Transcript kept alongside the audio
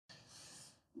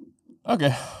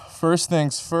Okay, first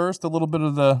things first, a little bit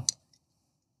of the...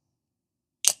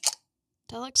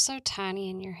 That looks so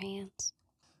tiny in your hands.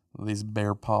 These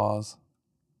bare paws.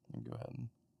 Go ahead.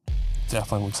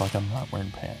 Definitely looks like I'm not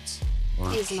wearing pants or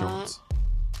He's shorts.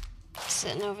 not.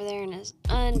 Sitting over there in his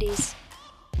undies.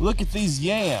 Look at these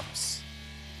yams.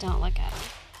 Don't look at him.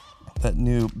 That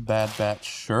new Bad Batch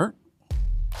shirt.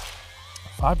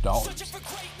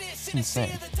 $5.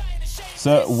 Insane.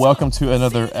 So, welcome to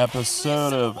another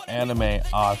episode of Anime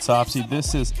Autopsy.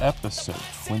 This is episode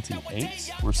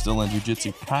 28. We're still in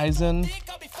Jujutsu Kaisen,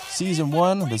 Season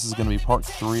 1. This is going to be part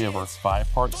 3 of our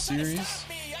 5-part series.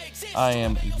 I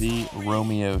am the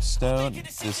Romeo Stone.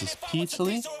 This is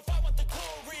Peachly.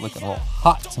 Looking real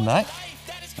hot tonight.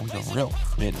 Looking real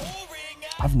pretty.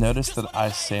 I've noticed that I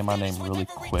say my name really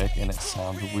quick and it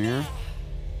sounds weird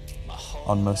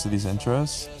on most of these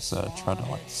intros, so I tried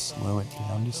to slow it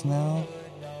down just now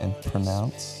and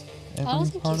pronounce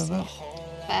every part of it.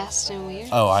 Fast and weird.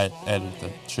 Oh, I edit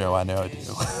the show. I know I do.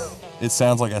 It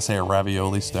sounds like I say a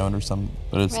ravioli stone or something,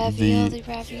 but it's ravioli,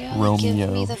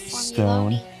 Romeo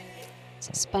Stone. It's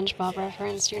a SpongeBob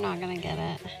reference. You're not gonna get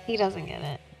it. He doesn't get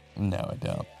it. No, I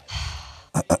don't.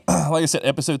 Like I said,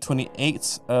 episode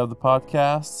 28 of the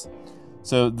podcast.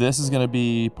 So this is going to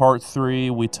be part 3.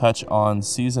 We touch on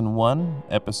season 1,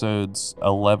 episodes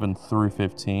 11 through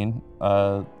 15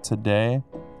 today.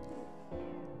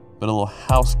 But a little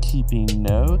housekeeping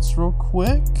notes real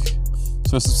quick.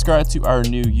 So subscribe to our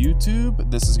new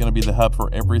YouTube. This is going to be the hub for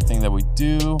everything that we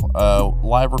do.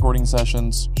 Live recording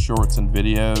sessions, shorts, and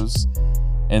videos.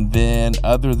 And then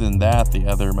other than that, the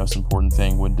other most important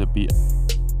thing would be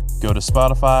go to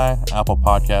Spotify, Apple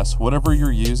Podcasts, whatever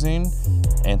you're using,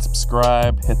 and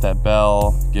subscribe, hit that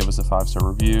bell, give us a 5-star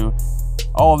review.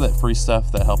 All of that free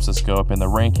stuff that helps us go up in the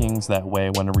rankings. That way,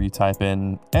 whenever you type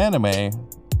in anime,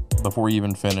 before you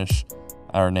even finish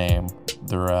our name,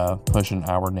 they're pushing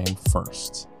our name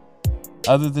first.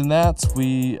 Other than that,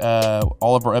 we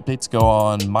all of our updates go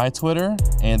on my Twitter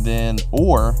and then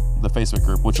or the Facebook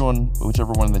group,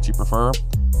 whichever one that you prefer.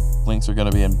 Links are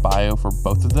going to be in bio for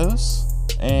both of those.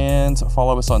 And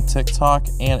follow us on TikTok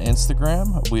and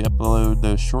Instagram. We upload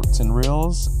those shorts and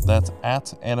reels. That's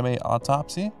at Anime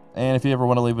Autopsy. And if you ever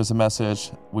want to leave us a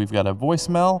message, we've got a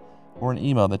voicemail or an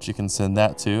email that you can send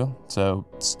that to. So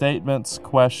statements,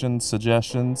 questions,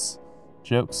 suggestions,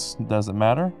 jokes, doesn't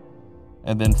matter.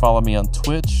 And then follow me on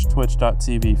Twitch,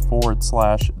 twitch.tv/The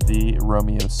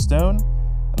Romeo Stone.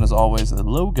 And as always, the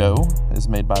logo is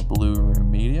made by Blue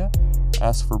Room Media.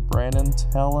 Ask for Brandon,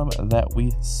 tell him that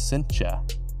we sent ya.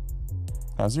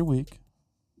 How's your week?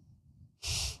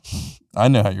 I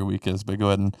know how your week is, but go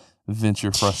ahead and vent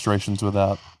your frustrations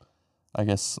without, I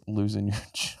guess, losing your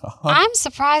job. I'm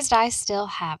surprised I still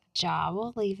have a job.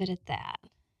 We'll leave it at that.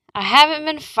 I haven't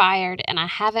been fired and I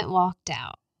haven't walked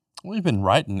out. We've been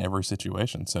right in every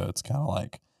situation, so it's kind of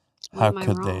like, how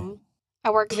could they? I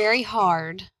work very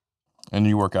hard. And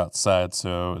you work outside,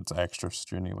 so it's extra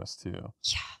strenuous too.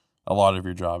 Yeah. A lot of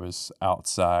your job is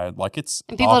outside. Like it's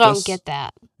and people office. Don't get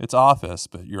that. It's office,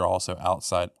 but you're also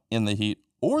outside in the heat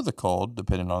or the cold,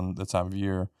 depending on the time of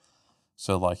year.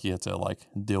 So you have to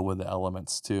deal with the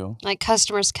elements too. Like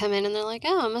customers come in and they're like,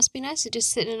 oh, it must be nice to just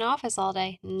sit in an office all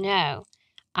day. No.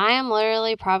 I am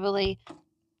literally probably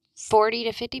 40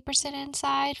 to 50%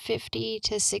 inside, 50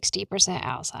 to 60%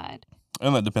 outside.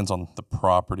 And that depends on the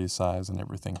property size and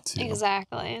everything too.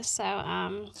 Exactly.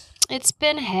 So it's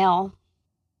been hell.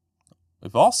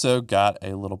 We've also got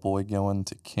a little boy going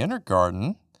to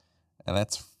kindergarten, and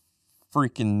that's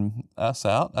freaking us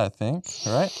out, I think,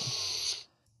 right?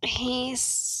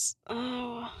 He's,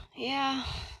 yeah.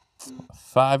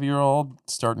 5-year-old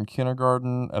starting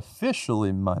kindergarten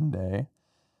officially Monday.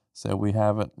 So we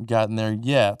haven't gotten there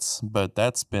yet, but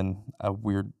that's been a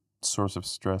weird source of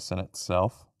stress in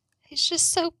itself. He's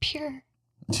just so pure.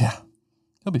 Yeah,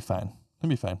 he'll be fine. He'll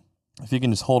be fine. If you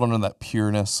can just hold on to that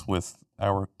pureness with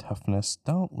our toughness.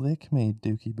 Don't lick me,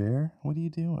 Dookie Bear. What are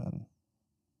you doing?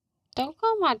 Don't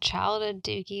call my child a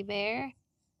Dookie Bear.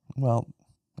 Well,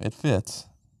 it fits.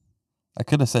 I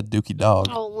could have said Dookie Dog.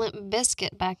 Oh, Limp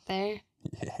Biscuit back there.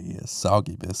 Yeah, he is.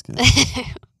 Soggy Biscuit.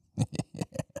 Yeah.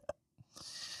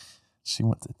 She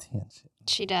wants attention.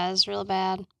 She does, real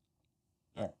bad.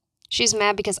 All right. She's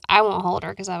mad because I won't hold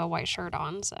her because I have a white shirt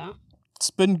on, so.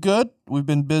 It's been good. We've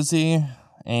been busy,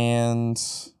 and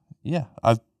yeah,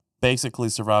 I've basically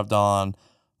survived on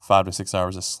 5 to 6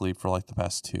 hours of sleep for the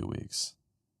past 2 weeks.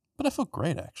 But I feel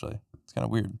great, actually. It's kind of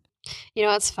weird. You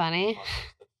know what's funny?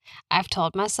 I've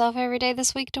told myself every day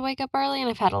this week to wake up early,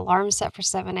 and I've had alarms set for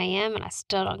 7 a.m., and I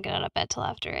still don't get out of bed till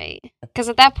after 8. Because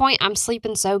at that point, I'm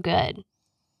sleeping so good.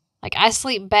 I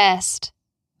sleep best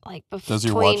like Does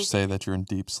your between watch say that you're in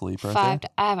deep sleep right five. there?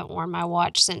 I haven't worn my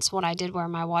watch since when I did wear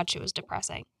my watch. It was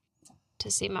depressing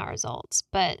to see my results,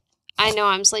 but I know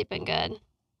I'm sleeping good.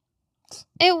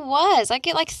 It was. I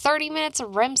get like 30 minutes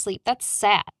of REM sleep. That's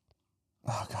sad.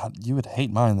 Oh, God. You would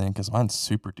hate mine then because mine's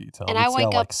super detailed. And I It's got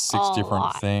wake like up 6 a different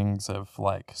lot. things of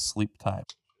like sleep time.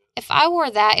 If I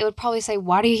wore that, it would probably say,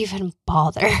 why do you even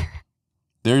bother?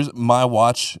 There's my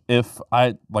watch. If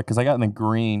I like, because I got in the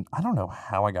green. I don't know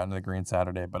how I got into the green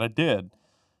Saturday, but I did.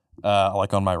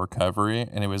 Like on my recovery,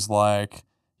 and it was like,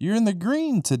 you're in the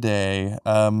green today.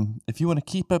 If you want to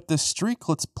keep up this streak,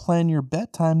 let's plan your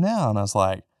bedtime now. And I was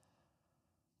like,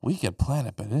 we could plan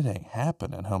it, but it ain't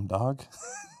happening, home dog.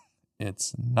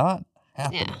 It's not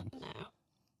happening. Yeah, no.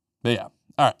 But yeah.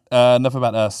 All right. Enough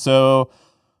about us. So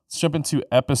let's jump into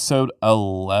episode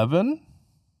 11.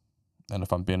 And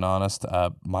if I'm being honest,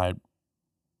 my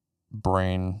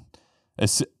brain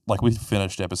is like, we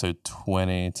finished episode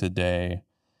 20 today,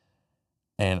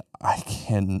 and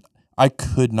I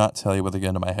could not tell you with a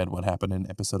gun to my head what happened in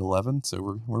episode 11.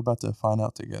 So we're about to find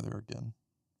out together again.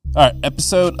 All right,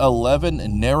 episode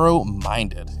 11,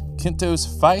 Narrow-Minded.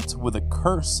 Kento's fight with a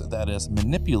curse that is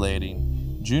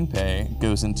manipulating Junpei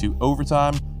goes into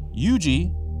overtime.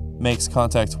 Yuji makes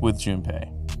contact with Junpei.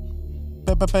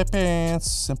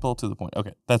 Simple to the point.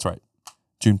 Okay, that's right.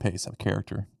 Junpei's a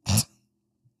character.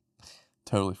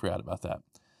 Totally forgot about that.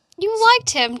 You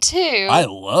liked him too. I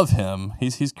love him.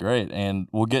 He's great, and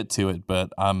we'll get to it,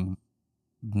 but I'm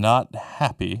not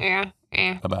happy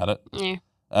about it. Yeah.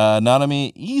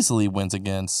 Nanami easily wins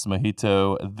against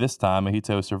Mojito. This time,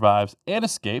 Mojito survives and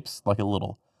escapes like a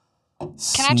little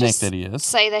snake that he is.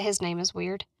 Say that his name is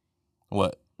weird?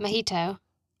 What? Mojito.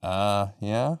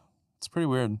 Yeah, it's pretty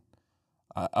weird.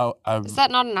 Is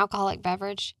that not an alcoholic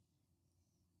beverage?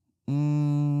 A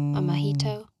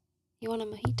mojito? You want a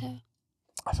mojito?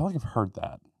 I feel like I've heard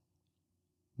that,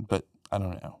 but I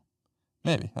don't know.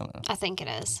 Maybe, I don't know. I think it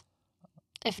is.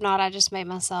 If not, I just made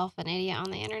myself an idiot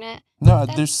on the internet. No,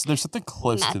 there's something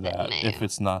close to that. New. If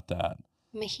it's not that.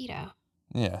 Mojito.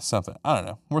 Yeah, something. I don't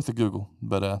know. Worth a Google,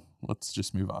 but let's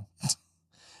just move on.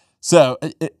 So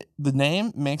the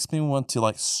name makes me want to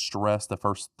like stress the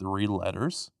first 3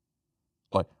 letters,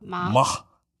 like ma,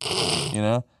 you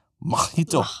know,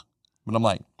 mojito. But I'm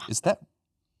like, is that?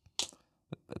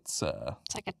 That's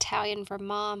It's like Italian for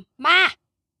mom. Ma.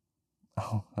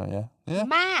 Oh yeah.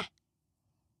 Ma.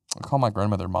 I call my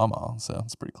grandmother Mama, so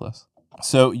it's pretty close.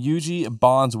 So Yuji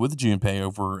bonds with Junpei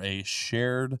over a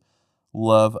shared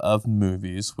love of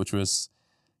movies, which was,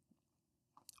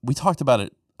 we talked about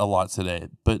it a lot today,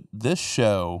 but this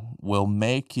show will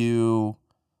make you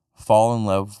fall in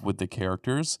love with the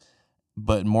characters,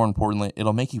 but more importantly,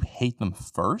 it'll make you hate them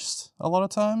first a lot of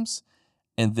times,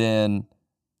 and then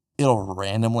it'll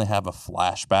randomly have a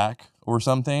flashback or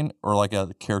something, or like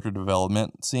a character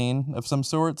development scene of some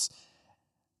sorts.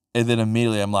 And then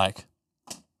immediately I'm like,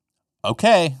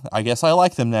 okay, I guess I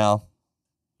like them now.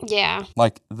 Yeah.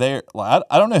 Like I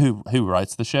don't know who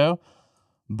writes the show,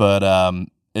 but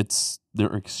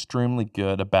they're extremely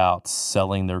good about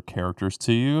selling their characters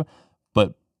to you.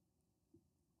 But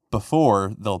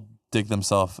before, they'll dig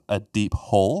themselves a deep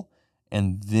hole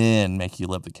and then make you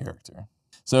love the character.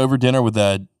 So over dinner with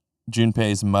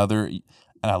Junpei's mother, and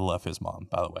I love his mom,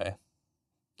 by the way.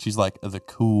 She's like the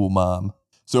cool mom.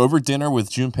 So over dinner with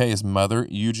Junpei's mother,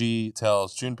 Yuji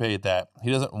tells Junpei that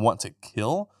he doesn't want to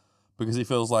kill because he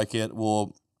feels like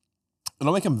it'll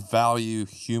make him value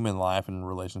human life and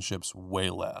relationships way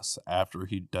less after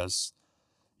he does,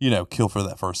 kill for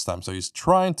that first time. So he's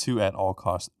trying to, at all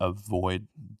costs, avoid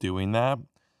doing that.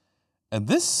 And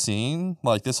this scene,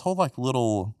 like this whole like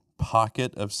little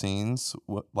pocket of scenes,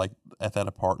 like at that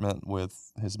apartment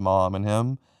with his mom and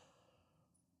him,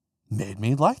 made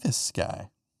me like this guy.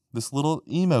 This little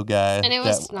emo guy and it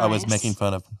was that nice. I was making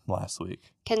fun of last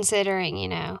week. Considering,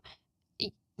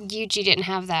 Yuji didn't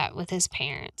have that with his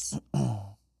parents.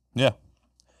 Yeah.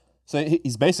 So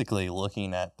he's basically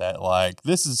looking at that like,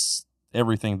 this is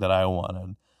everything that I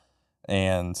wanted.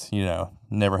 And,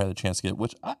 never had a chance to get,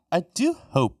 which I do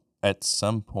hope at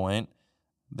some point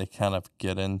they kind of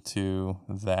get into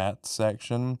that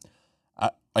section.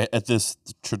 At this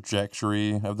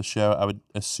trajectory of the show, I would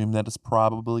assume that it's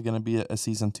probably going to be a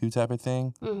season 2 type of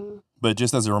thing. Mm-hmm. But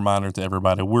just as a reminder to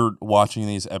everybody, we're watching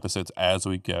these episodes as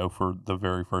we go for the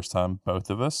very first time, both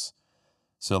of us.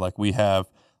 So like we're going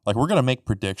to make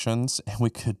predictions and we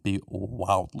could be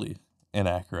wildly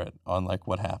inaccurate on like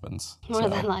what happens. More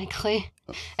than likely.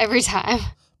 Every time.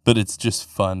 But it's just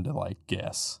fun to like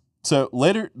guess. So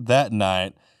later that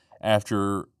night,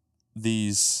 after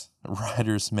these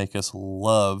writers make us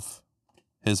love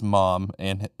his mom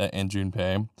and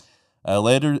Junpei.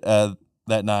 Later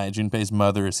that night, Junpei's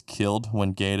mother is killed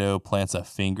when Gato plants a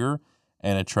finger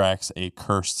and attracts a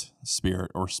cursed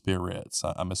spirit or spirits.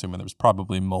 I'm assuming there was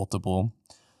probably multiple.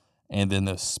 And then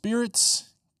the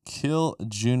spirits kill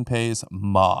Junpei's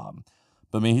mom.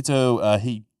 But Mahito,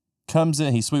 he comes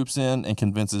in, he swoops in and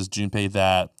convinces Junpei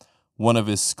that one of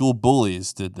his school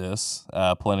bullies did this,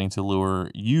 planning to lure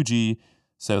Yuji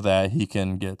so that he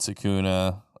can get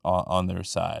Sukuna on their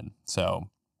side. So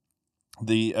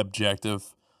the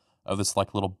objective of this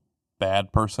like little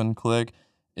bad person clique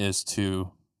is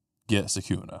to get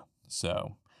Sukuna.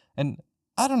 So, and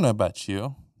I don't know about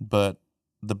you, but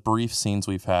the brief scenes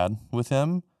we've had with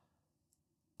him,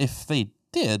 if they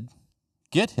did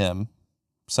get him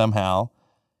somehow,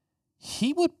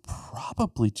 he would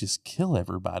probably just kill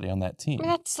everybody on that team.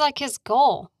 That's like his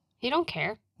goal. He don't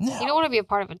care. No. He don't want to be a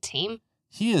part of a team.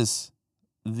 He is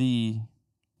the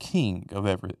king of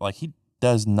everything. Like, he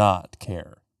does not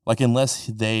care. Like, unless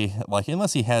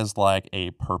he has like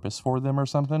a purpose for them or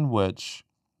something, which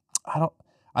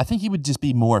I think he would just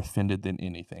be more offended than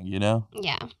anything, you know?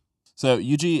 Yeah. So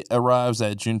Yuji arrives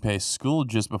at Junpei's school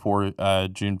just before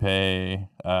Junpei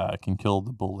can kill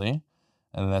the bully.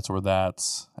 And that's where that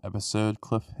episode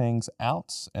cliffhangs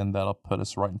out, and that'll put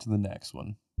us right into the next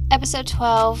one. Episode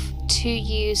 12, To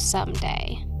You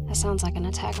Someday. That sounds like an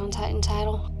Attack on Titan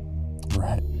title.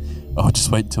 Right. Oh,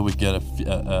 just wait till we get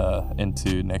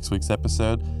into next week's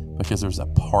episode, because there's a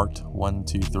part 1,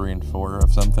 2, 3, and 4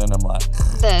 of something. I'm like,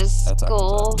 the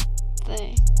school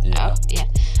thing. Yeah. Oh, yeah.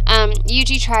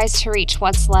 Yuji tries to reach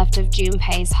what's left of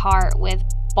Junpei's heart with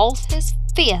both his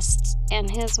fists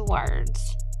and his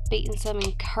words, beating some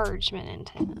encouragement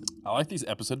into him. I like these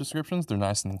episode descriptions. They're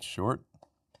nice and short.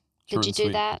 Did you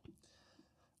do that?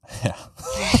 Yeah.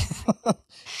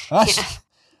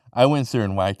 I went through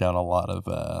and whacked out a lot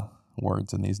of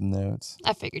words in these notes.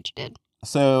 I figured you did.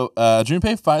 So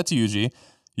Junpei fights Yuji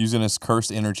using his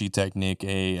cursed energy technique,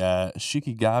 a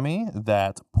shikigami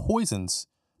that poisons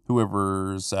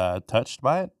whoever's touched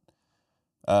by it.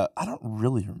 I don't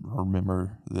really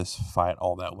remember this fight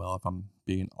all that well, if I'm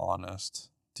being honest.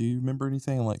 Do you remember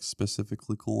anything like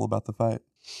specifically cool about the fight?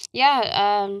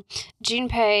 Yeah,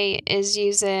 Junpei is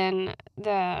using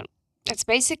it's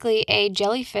basically a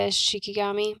jellyfish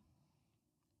shikigami.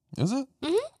 Is it?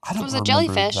 Mm-hmm. I don't It was a remember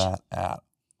jellyfish. that at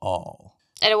all.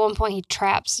 And at one point he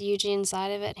traps Yuji inside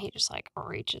of it and he just like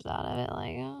reaches out of it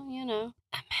like, oh, you know,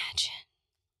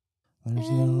 There's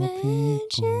no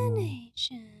people.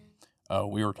 imagination. Oh,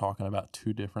 we were talking about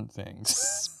two different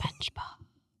things. SpongeBob.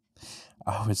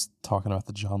 I was talking about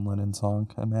the John Lennon song,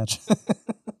 Imagine.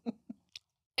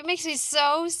 It makes me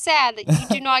so sad that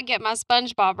you do not get my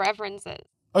SpongeBob references.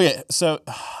 Okay, so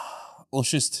let's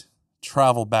just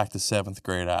travel back to 7th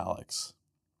grade Alex.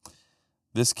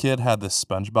 This kid had this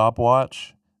SpongeBob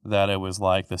watch that it was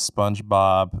like the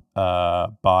SpongeBob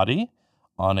body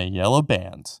on a yellow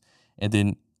band. And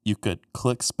then you could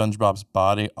click SpongeBob's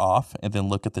body off and then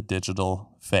look at the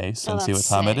digital face and see what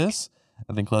time it is.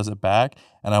 And then close it back.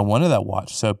 And I wanted that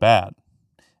watch so bad.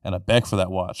 And I begged for that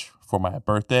watch for my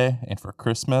birthday and for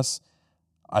Christmas.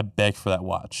 I begged for that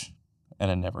watch.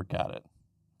 And I never got it.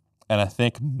 And I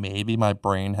think maybe my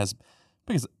brain has...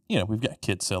 Because, you know, we've got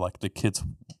kids, so like the kids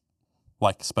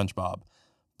like SpongeBob.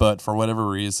 But for whatever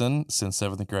reason, since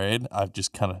 7th grade, I've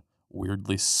just kind of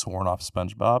weirdly sworn off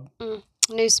SpongeBob.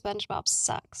 New SpongeBob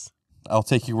sucks. I'll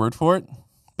take your word for it.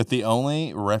 But the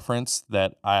only reference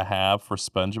that I have for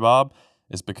SpongeBob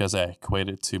is because I equate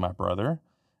it to my brother.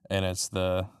 And it's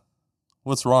the,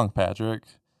 what's wrong, Patrick?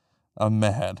 I'm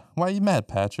mad. Why are you mad,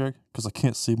 Patrick? Because I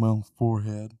can't see my own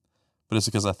forehead. But it's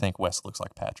because I think Wes looks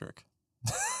like Patrick.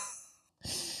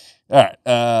 All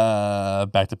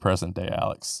right, back to present day,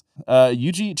 Alex.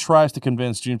 Yuji tries to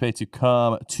convince Junpei to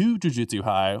come to Jujutsu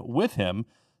High with him,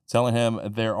 telling him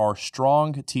there are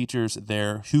strong teachers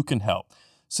there who can help.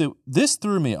 So this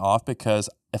threw me off because,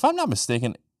 if I'm not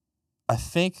mistaken, I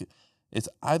think it's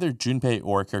either Junpei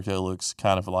or a character that looks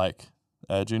kind of like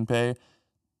Junpei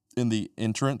in the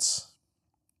entrance,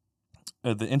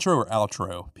 the intro or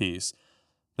outro piece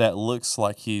that looks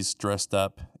like he's dressed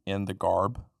up in the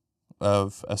garb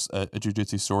of a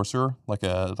jujutsu sorcerer, like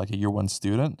a year 1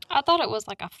 student. I thought it was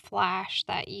like a flash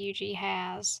that Yuji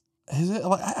has. Is it?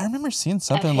 Like, I remember seeing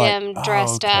something of like him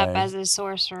dressed up as a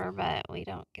sorcerer, but we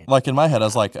don't get. Like in my head, I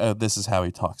was like, "Oh, this is how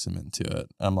he talks him into it."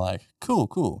 I'm like,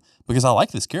 "Cool," because I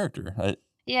like this character.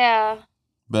 Yeah.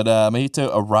 But Mahito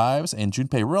arrives, and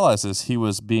Junpei realizes he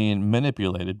was being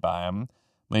manipulated by him.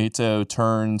 Mahito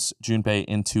turns Junpei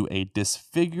into a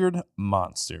disfigured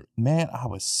monster. Man, I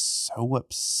was so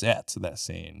upset to that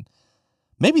scene.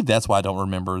 Maybe that's why I don't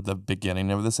remember the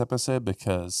beginning of this episode,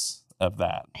 because of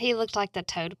that. He looked like the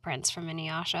Toad Prince from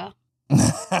Inuyasha.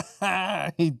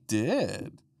 He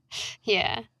did.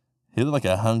 Yeah. He looked like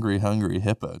a hungry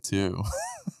hippo, too.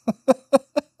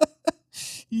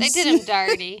 They did him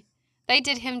dirty. They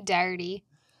did him dirty.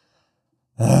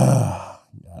 God.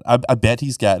 I bet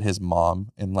he's got his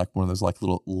mom in like one of those like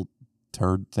little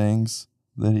turd things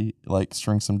that he like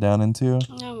strings him down into.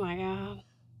 Oh my god.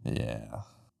 Yeah.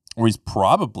 Or he's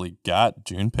probably got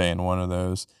Junpei in one of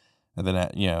those. And then,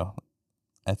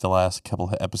 at the last couple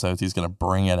of episodes, he's going to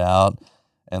bring it out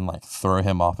and like throw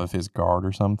him off of his guard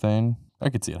or something. I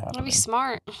could see it happening. That'd be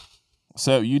smart.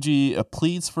 So Yuji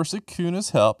pleads for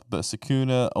Sukuna's help, but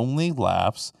Sukuna only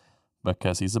laughs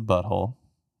because he's a butthole.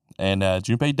 And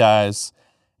Junpei dies,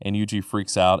 and Yuji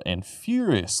freaks out and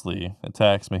furiously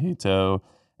attacks Mahito.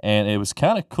 And it was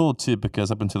kind of cool, too, because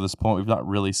up until this point, we've not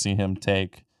really seen him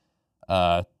take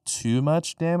too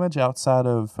much damage outside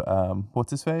of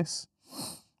what's-his-face.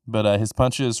 But his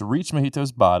punches reach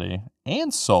Mahito's body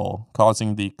and soul,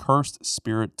 causing the cursed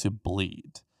spirit to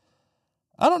bleed.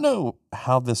 I don't know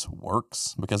how this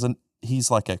works, because he's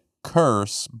like a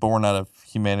curse born out of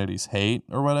humanity's hate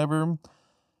or whatever.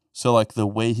 So like the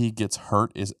way he gets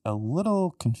hurt is a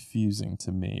little confusing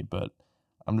to me, but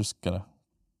I'm just going to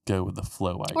go with the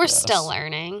flow, I guess. We're still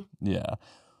learning. Yeah.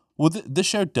 Well, this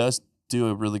show does do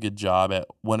a really good job at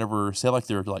whenever, say like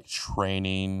they're like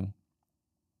training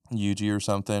Yuji or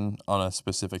something on a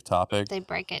specific topic. They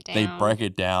break it down. They break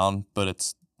it down, but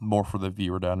it's more for the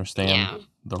viewer to understand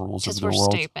the rules of the world. Because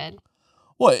we're stupid.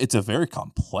 Well, it's a very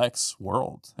complex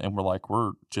world, and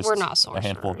we're just not a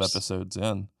handful of episodes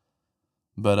in.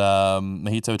 But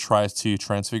Mahito tries to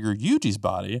transfigure Yuji's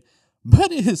body,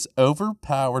 but is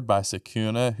overpowered by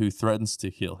Sukuna, who threatens to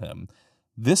heal him.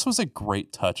 This was a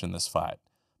great touch in this fight,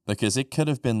 because it could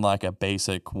have been like a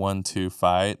basic 1-2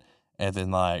 fight, and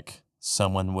then like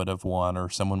someone would have won or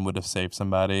someone would have saved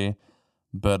somebody.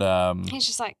 But he's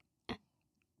just like,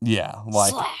 yeah,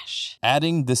 like slash.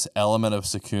 Adding this element of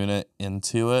Sukuna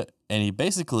into it, and he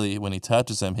basically, when he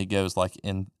touches him, he goes like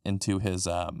into his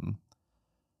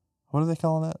what are they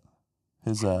calling it?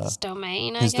 His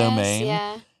domain, his I guess. domain.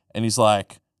 Yeah. And he's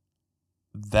like,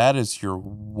 that is your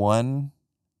one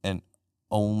and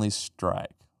only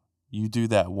strike. You do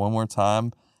that one more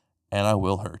time, and I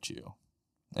will hurt you.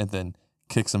 And then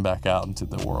kicks him back out into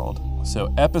the world.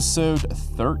 So episode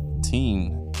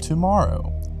 13,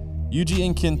 tomorrow. Yuji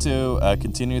and Kento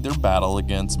continue their battle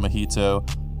against Mahito,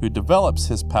 who develops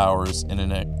his powers in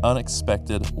an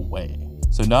unexpected way.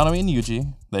 So Nanami and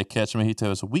Yuji, they catch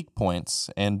Mahito's weak points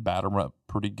and batter him up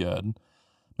pretty good.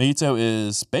 Mahito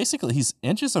is basically, he's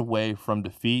inches away from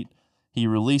defeat. He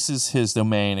releases his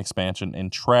domain expansion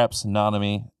and traps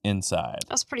Nanami inside.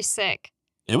 That was pretty sick.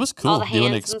 It was cool. All the Do you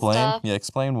want to hands and explain? stuff. Yeah,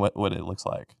 explain what it looks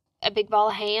like. A big ball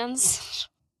of hands.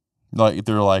 Like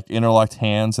they're like interlocked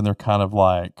hands, and they're kind of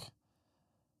like,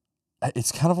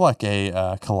 it's kind of like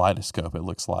a kaleidoscope. It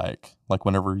looks like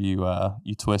whenever you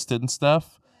twist it and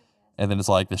stuff, and then it's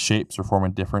like the shapes are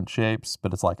forming different shapes,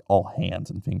 but it's like all hands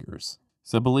and fingers.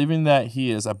 So believing that he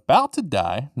is about to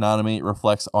die, Nanami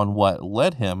reflects on what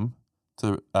led him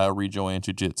to rejoin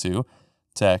Jujutsu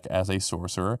Tech as a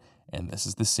sorcerer, and this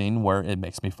is the scene where it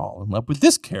makes me fall in love with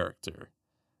this character.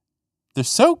 They're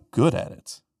so good at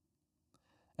it.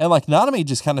 And like Nanami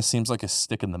just kind of seems like a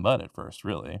stick in the mud at first,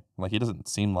 really. Like he doesn't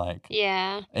seem like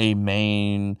a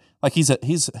main, like he's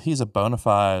a bona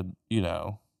fide,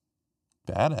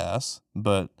 badass,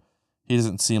 but he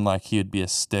doesn't seem like he would be a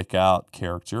stick out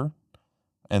character.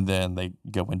 And then they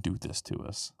go and do this to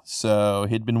us. So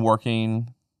he'd been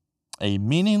working a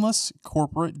meaningless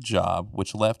corporate job,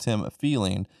 which left him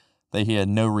feeling that he had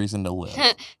no reason to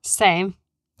live. Same.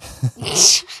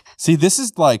 See, this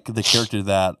is like the character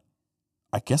that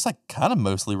I guess I kind of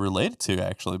mostly related to,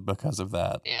 actually, because of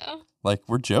that. Yeah. Like,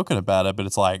 we're joking about it, but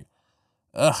it's like,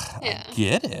 ugh, Yeah. I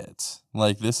get it.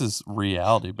 Like, this is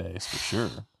reality-based for sure.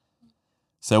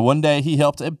 So one day, he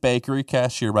helped a bakery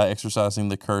cashier by exorcising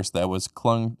the curse that was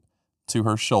clung to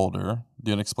her shoulder.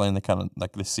 Do you want to explain the kind of,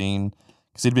 like, the scene?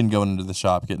 Because he'd been going into the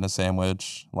shop, getting a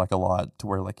sandwich, like, a lot, to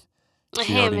where, like, A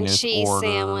she ham already and knew his cheese order.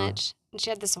 sandwich. And she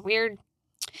had this weird,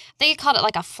 I think he called it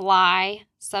like a fly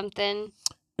something.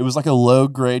 It was like a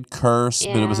low-grade curse,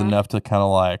 but it was Yeah. enough to kind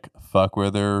of, like, fuck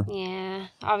with her. Yeah.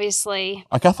 Obviously.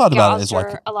 Like, I thought about it caused as,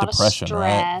 like, her a lot depression, of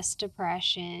right? stress,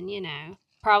 depression,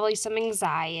 probably some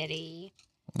anxiety.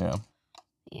 Yeah.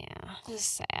 Yeah, it's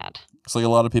sad. It's like a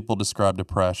lot of people describe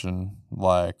depression,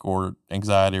 like, or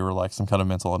anxiety, or like some kind of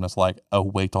mental illness, like a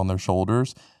weight on their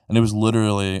shoulders. And it was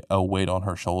literally a weight on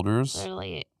her shoulders.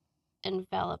 Literally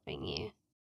enveloping you.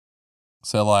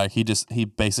 So like he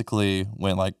basically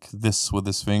went like this with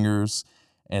his fingers,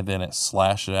 and then it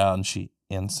slashed it out, and she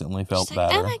instantly felt She's like,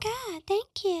 better. oh my God,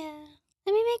 thank you.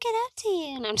 Let me make it up to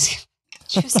you. And I'm just,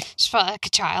 she's probably like a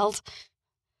child.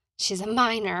 She's a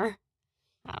minor.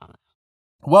 I don't know.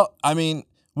 Well, I mean,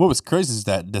 what was crazy is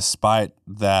that despite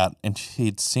that, and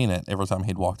he'd seen it every time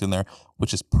he'd walked in there,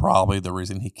 which is probably the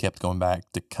reason he kept going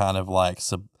back to kind of like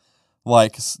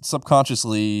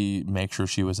subconsciously make sure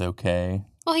she was okay.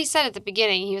 Well, he said at the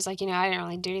beginning, he was like, I didn't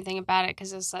really do anything about it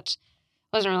because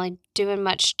wasn't really doing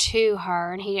much to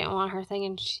her, and he didn't want her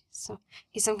thinking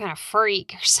he's some kind of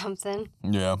freak or something.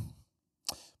 Yeah.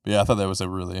 But yeah, I thought that was a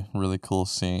really, really cool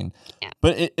scene. Yeah.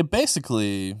 But it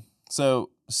basically, so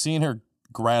seeing her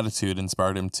gratitude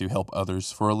inspired him to help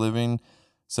others for a living.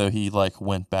 So he like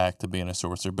went back to being a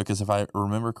sorcerer, because if I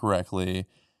remember correctly,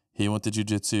 he went to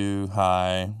Jujutsu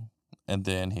High, and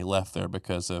then he left there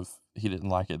because he didn't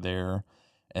like it there,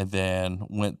 and then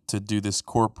went to do this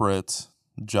corporate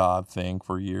job thing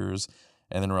for years,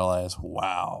 and then realized,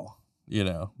 wow,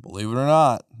 believe it or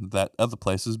not, that other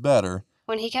place is better.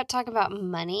 When he kept talking about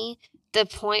money, the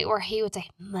point where he would say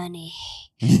money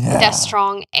Yeah. with that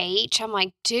strong H, I'm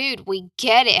like, dude, we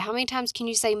get it. How many times can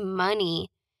you say money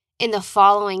in the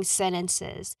following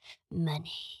sentences?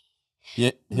 Money.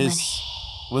 Yeah, Money.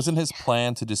 wasn't his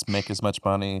plan to just make as much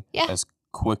money as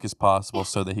quick as possible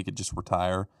so that he could just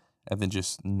retire and then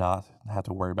just not have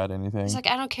to worry about anything? He's like,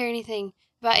 I don't care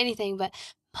about anything but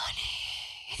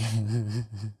money.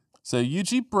 So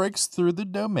Yuji breaks through the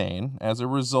domain. As a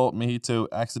result, Mihito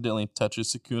accidentally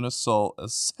touches Sukuna's soul a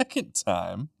second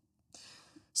time.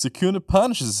 Sukuna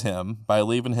punishes him by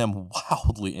leaving him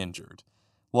wildly injured.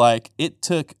 Like, it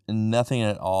took nothing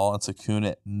at all, and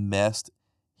Sukuna messed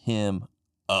him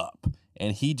up.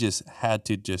 And he just had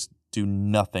to just do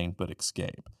nothing but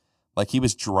escape. Like, he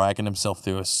was dragging himself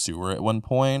through a sewer at one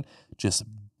point, just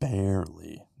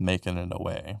barely making it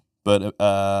away. But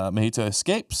Mihito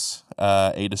escapes.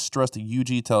 A distressed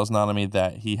Yuji tells Nanami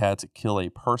that he had to kill a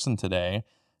person today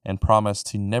and promised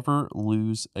to never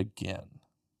lose again.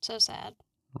 So sad.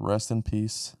 Rest in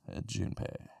peace,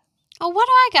 Junpei. Oh, what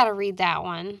do I gotta read that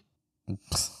one? I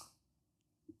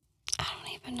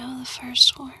don't even know the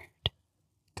first word.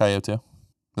 Kyoto.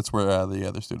 That's where the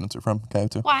other students are from,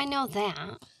 Kyoto. Well, I know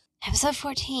that. Episode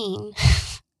 14.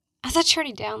 I thought you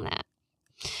already down that.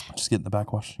 Just getting the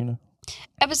backwash,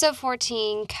 Episode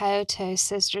 14, Kyoto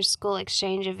Sister School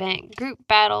Exchange Event, Group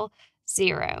Battle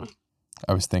 0.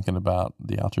 I was thinking about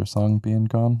the outro song being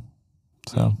gone.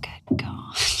 So. Oh, good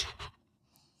God.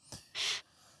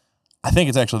 I think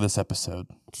it's actually this episode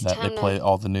that they play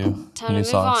all the new songs. Time to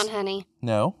move on, honey.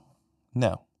 No.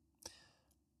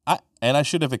 I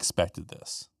should have expected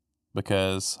this,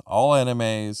 because all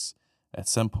animes at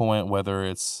some point, whether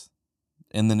it's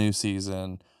in the new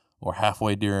season or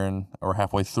halfway during or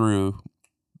halfway through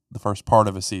the first part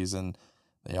of a season,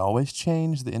 they always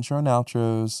change the intro and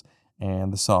outros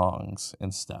and the songs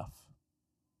and stuff.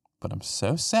 But I'm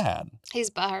so sad.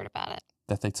 He's butthurt about it.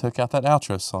 That they took out that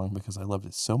outro song, because I loved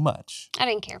it so much. I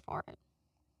didn't care for it.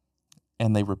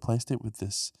 And they replaced it with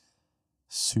this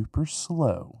super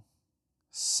slow,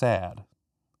 sad,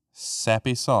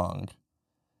 sappy song.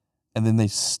 And then they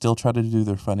still try to do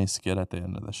their funny skit at the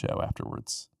end of the show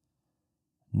afterwards.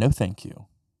 No thank you.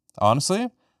 Honestly,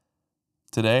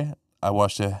 today I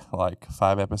watched like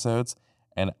 5 episodes,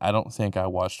 and I don't think I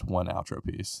watched one outro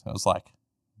piece. I was like,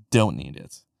 don't need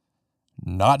it.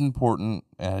 Not important,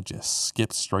 and I just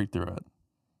skipped straight through it.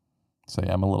 So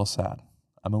yeah, I'm a little sad.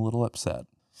 I'm a little upset.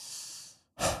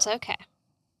 It's okay.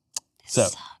 It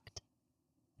sucked.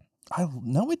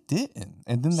 No, it didn't.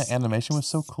 And then the animation was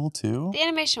so cool too. The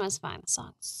animation was fine. The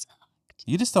song sucked.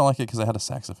 You just don't like it because I had a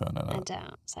saxophone in it. I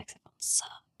don't. Saxophones suck.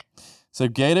 So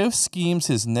Gato schemes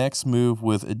his next move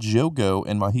with Jogo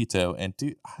and Mahito. And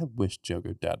dude, I wish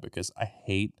Jogo died, because I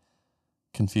hate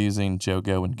confusing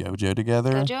Jogo and Gojo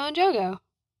together. Gojo and Jogo.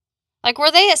 Like,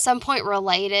 were they at some point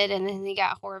related, and then they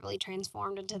got horribly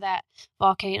transformed into that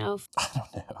volcano? I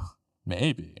don't know.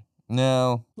 Maybe.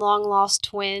 No. Long lost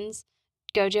twins,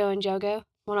 Gojo and Jogo.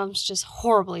 One of them's just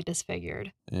horribly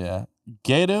disfigured. Yeah.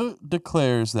 Gato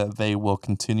declares that they will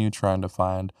continue trying to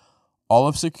find all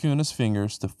of Sukuna's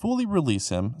fingers to fully release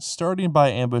him, starting by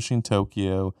ambushing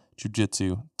Tokyo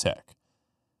Jujutsu Tech.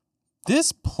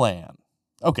 This plan.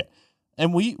 Okay.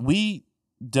 And we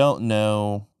don't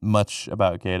know much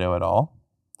about Gato at all,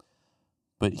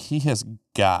 but he has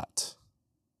got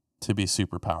to be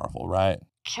super powerful, right?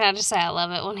 Can I just say I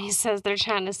love it when he says they're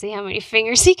trying to see how many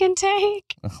fingers he can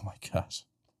take? Oh my gosh.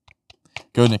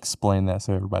 Go ahead and explain that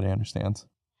so everybody understands.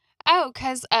 Oh,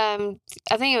 because I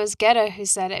think it was Geto who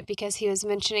said it, because he was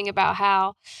mentioning about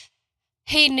how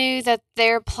he knew that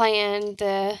their plan,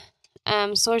 the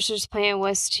sorcerer's plan,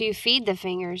 was to feed the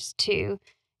fingers to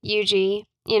Yuji,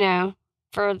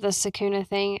 for the Sukuna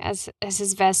thing as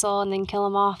his vessel and then kill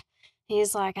him off.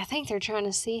 He's like, I think they're trying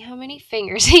to see how many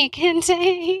fingers he can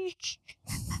take.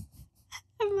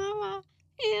 Mama,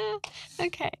 yeah,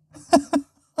 okay.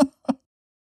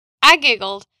 I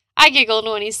giggled.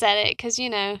 When he said it because,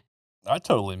 I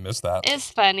totally missed that. it's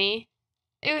funny.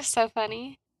 It was so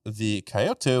funny. The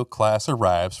Kyoto class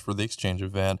arrives for the exchange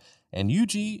event, and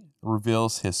Yuji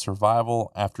reveals his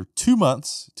survival after 2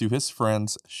 months to his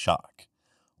friends' shock,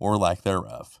 or lack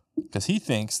thereof. Because he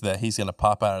thinks that he's going to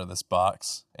pop out of this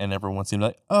box, and everyone seemed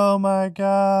like, oh my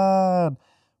God.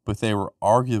 But they were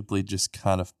arguably just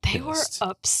kind of pissed. They were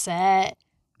upset,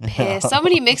 pissed. So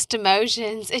many mixed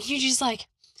emotions. And Yuji's like,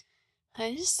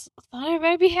 I just thought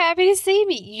everybody would be happy to see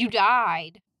me. You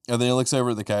died. And then he looks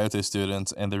over at the Kyoto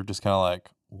students, and they're just kind of like,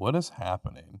 what is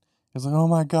happening? He's like, oh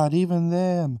my God, even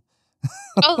them.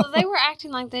 Oh, they were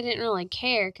acting like they didn't really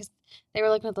care because they were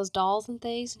looking at those dolls and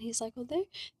things. And he's like, well, they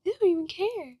don't even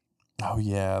care. Oh,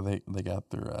 yeah, they got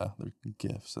their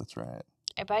gifts. That's right.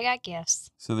 Everybody got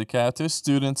gifts. So the Kyoto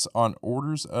students, on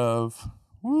orders of...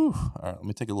 All right, let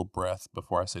me take a little breath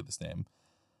before I say this name.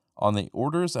 On the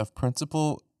orders of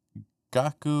Principal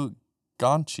Gaku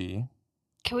Gonchi...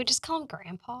 Can we just call him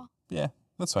Grandpa? Yeah,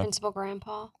 that's fine. Principal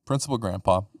Grandpa. Principal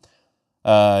Grandpa.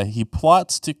 He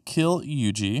plots to kill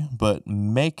Yuji, but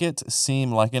make it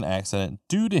seem like an accident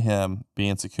due to him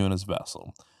being Sukuna's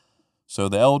vessel. So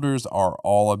the elders are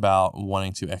all about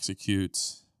wanting to execute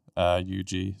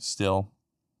Yuji still.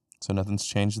 So nothing's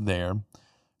changed there.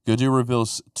 Gojo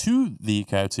reveals to the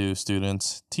Kyoto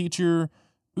students, teacher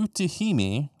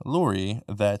Utahime Lori,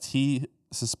 that he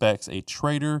suspects a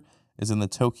traitor is in the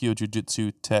Tokyo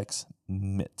Jujutsu tech's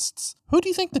midst. Who do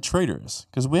you think the traitor is?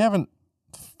 Because we haven't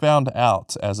found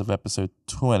out as of episode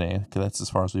 20, because that's as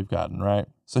far as we've gotten, right?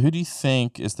 So who do you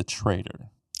think is the traitor?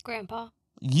 Grandpa.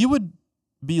 You would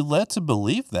be led to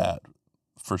believe that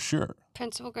for sure.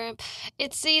 Principal Grandpa.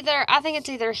 I think it's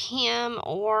either him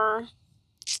or...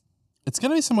 It's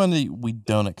going to be someone that we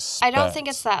don't expect. I don't think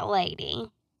it's that lady.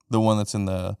 The one that's in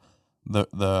the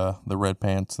red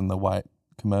pants and the white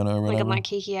kimono or whatever. Like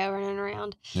Kikyo running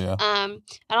around. Yeah. I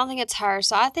don't think it's her.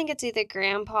 So I think it's either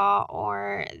Grandpa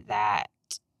or that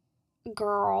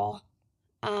girl.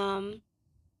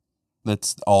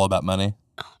 That's all about money.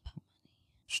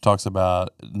 She talks about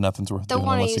nothing's worth doing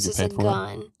unless you get paid for it. The one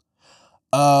who uses a gun.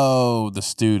 Oh, the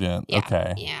student. Yeah,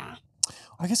 okay. Yeah.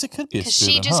 I guess it could be a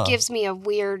student, because she just gives me a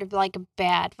weird, like,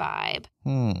 bad vibe.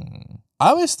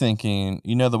 I was thinking,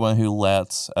 the one who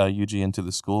lets Yuji into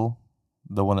the school?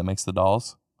 The one that makes the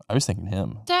dolls? I was thinking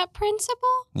him. That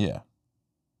principal? Yeah.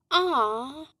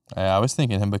 Aw. I was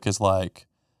thinking him because, like,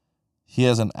 he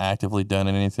hasn't actively done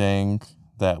anything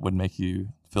that would make you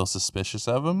feel suspicious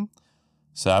of him.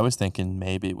 So I was thinking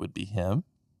maybe it would be him.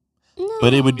 No.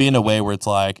 But it would be in a way where it's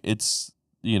like, it's,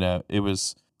 it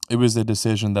was a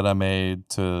decision that I made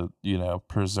to,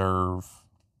 preserve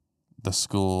the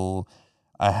school.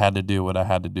 I had to do what I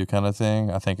had to do kind of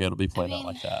thing. I think it'll be played out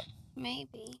like that.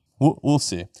 Maybe. We'll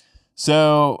see.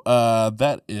 So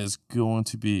that is going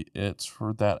to be it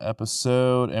for that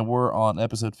episode. And we're on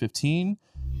episode 15.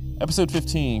 Episode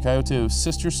 15, Kyoto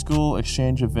Sister School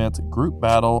Exchange Event Group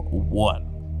Battle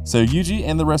 1. So Yuji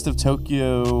and the rest of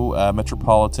Tokyo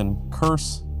Metropolitan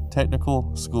Curse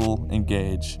Technical School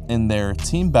engage in their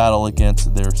team battle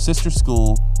against their sister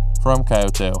school from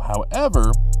Kyoto.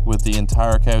 However, with the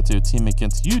entire Kyoto team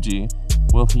against Yuji,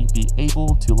 will he be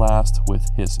able to last with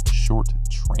his short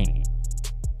training?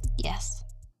 Yes.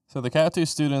 So the Kyoto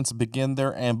students begin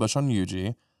their ambush on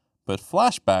Yuji, but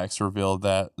flashbacks reveal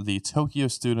that the Tokyo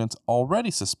students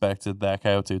already suspected that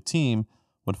Kyoto team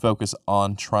would focus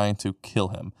on trying to kill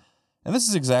him. And this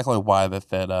is exactly why that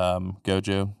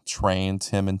Gojo trained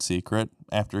him in secret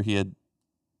after he had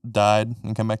died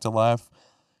and come back to life.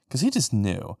 Because he just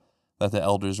knew that the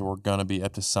elders were going to be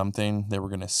up to something. They were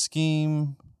going to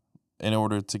scheme in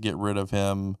order to get rid of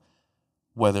him,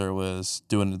 whether it was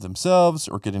doing it themselves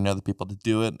or getting other people to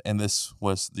do it. And this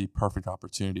was the perfect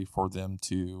opportunity for them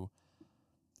to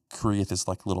create this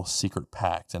like little secret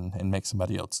pact and make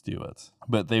somebody else do it.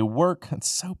 But they work, it's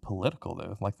so political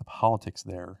though, like the politics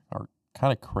there are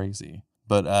kind of crazy.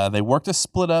 But they work to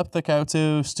split up the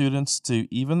Kyoto students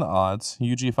to even the odds.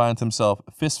 Yuji finds himself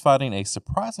fist fighting a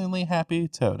surprisingly happy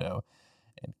Todo.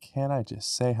 And can I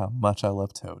just say how much I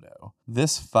love Todo?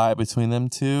 This fight between them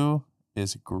two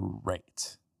is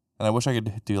great. And I wish I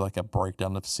could do like a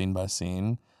breakdown of scene by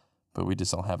scene, but we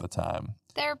just don't have the time.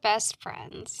 They're best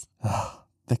friends.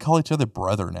 They call each other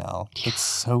brother now. It's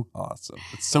so awesome.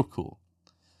 It's so cool.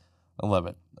 I love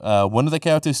it. One of the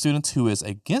Kyoto students who is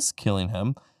against killing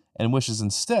him and wishes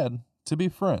instead to be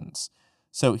friends.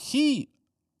 So he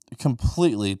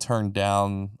completely turned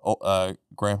down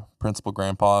Principal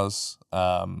Grandpa's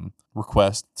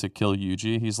request to kill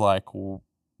Yuji. He's like, well,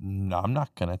 no, I'm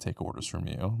not going to take orders from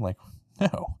you. Like,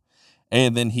 no.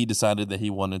 And then he decided that he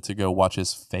wanted to go watch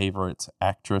his favorite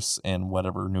actress in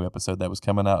whatever new episode that was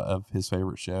coming out of his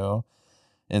favorite show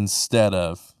instead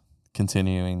of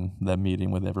continuing the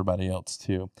meeting with everybody else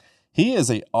too. He is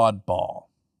a oddball,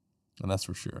 and that's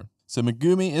for sure. So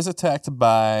Megumi is attacked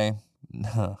by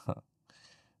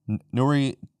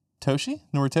Noritoshi?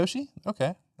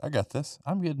 Okay, I got this.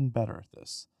 I'm getting better at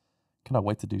this. Cannot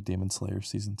wait to do Demon Slayer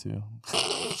Season 2.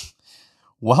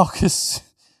 While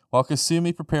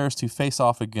Kasumi prepares to face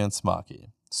off against Maki.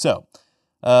 So,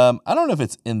 I don't know if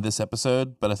it's in this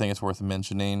episode, but I think it's worth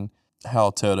mentioning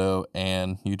how Todo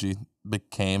and Yuji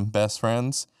became best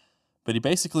friends. But he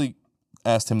basically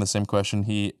asked him the same question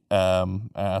he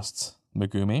asked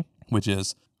Megumi, which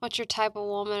is, what's your type of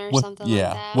woman or something like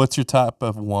that? What's your type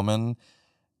of woman?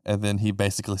 And then he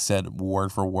basically said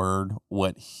word for word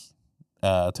what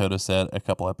Todo said a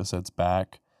couple episodes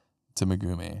back to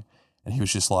Megumi. And he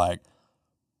was just like,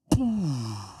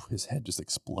 his head just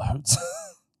explodes.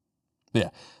 Yeah.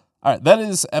 All right, that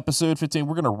is episode 15.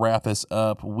 We're going to wrap this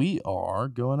up. We are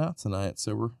going out tonight,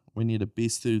 so we need to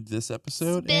beast through this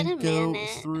episode and go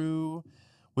through.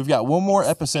 We've got one more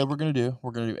episode we're going to do.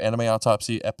 We're going to do Anime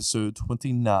Autopsy episode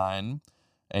 29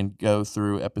 and go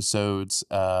through episodes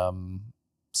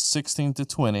 16 to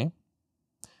 20.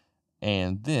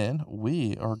 And then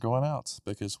we are going out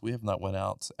because we have not went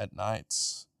out at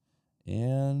nights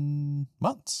in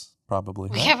months, probably.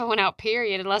 We haven't went out,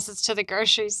 period, unless it's to the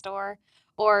grocery store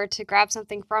or to grab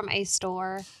something from a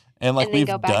store. And like we've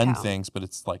done home. Things, but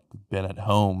it's like been at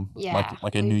home. Yeah.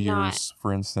 Like a New Year's,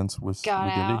 for instance, we did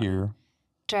it here.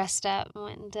 Dressed up and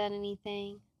went and done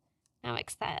anything. I'm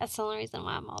excited. That's the only reason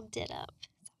why I'm all did up.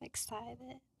 I'm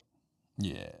excited.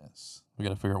 Yes. We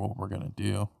got to figure out what we're going to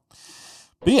do.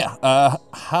 But yeah,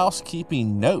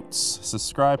 housekeeping notes.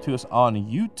 Subscribe to us on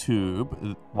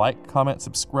YouTube. Like, comment,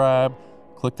 subscribe.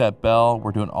 Click that bell.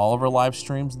 We're doing all of our live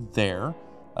streams there.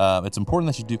 It's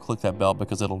important that you do click that bell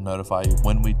because it'll notify you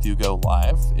when we do go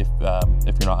live if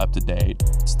you're not up to date.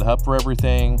 It's the hub for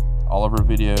everything. All of our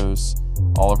videos,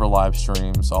 all of our live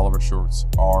streams, all of our shorts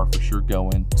are for sure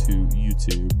going to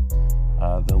YouTube.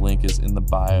 The link is in the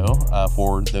bio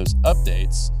for those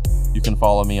updates. You can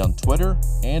follow me on Twitter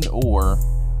and or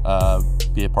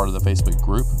be a part of the Facebook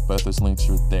group. Both those links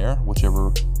are there.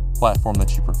 Whichever platform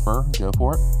that you prefer, go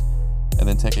for it. And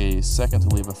then take a second to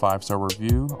leave a 5-star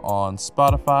review on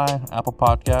Spotify, Apple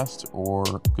Podcasts, or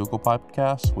Google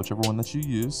Podcasts, whichever one that you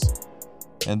use.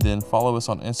 And then follow us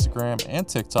on Instagram and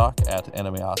TikTok at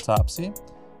Anime Autopsy.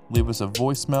 Leave us a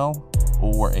voicemail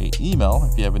or an email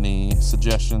if you have any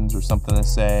suggestions or something to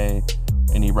say,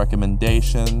 any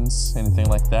recommendations, anything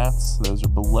like that. So those are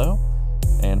below.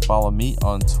 And follow me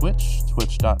on Twitch,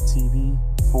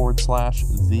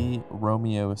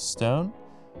 twitch.tv/TheRomeoStone.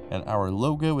 And our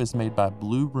logo is made by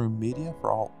Blue Room Media for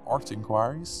all art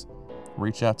inquiries.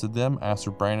 Reach out to them, ask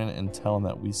for Brandon, and tell them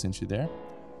that we sent you there.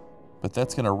 But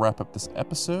that's going to wrap up this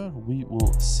episode. We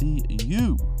will see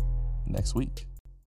you next week.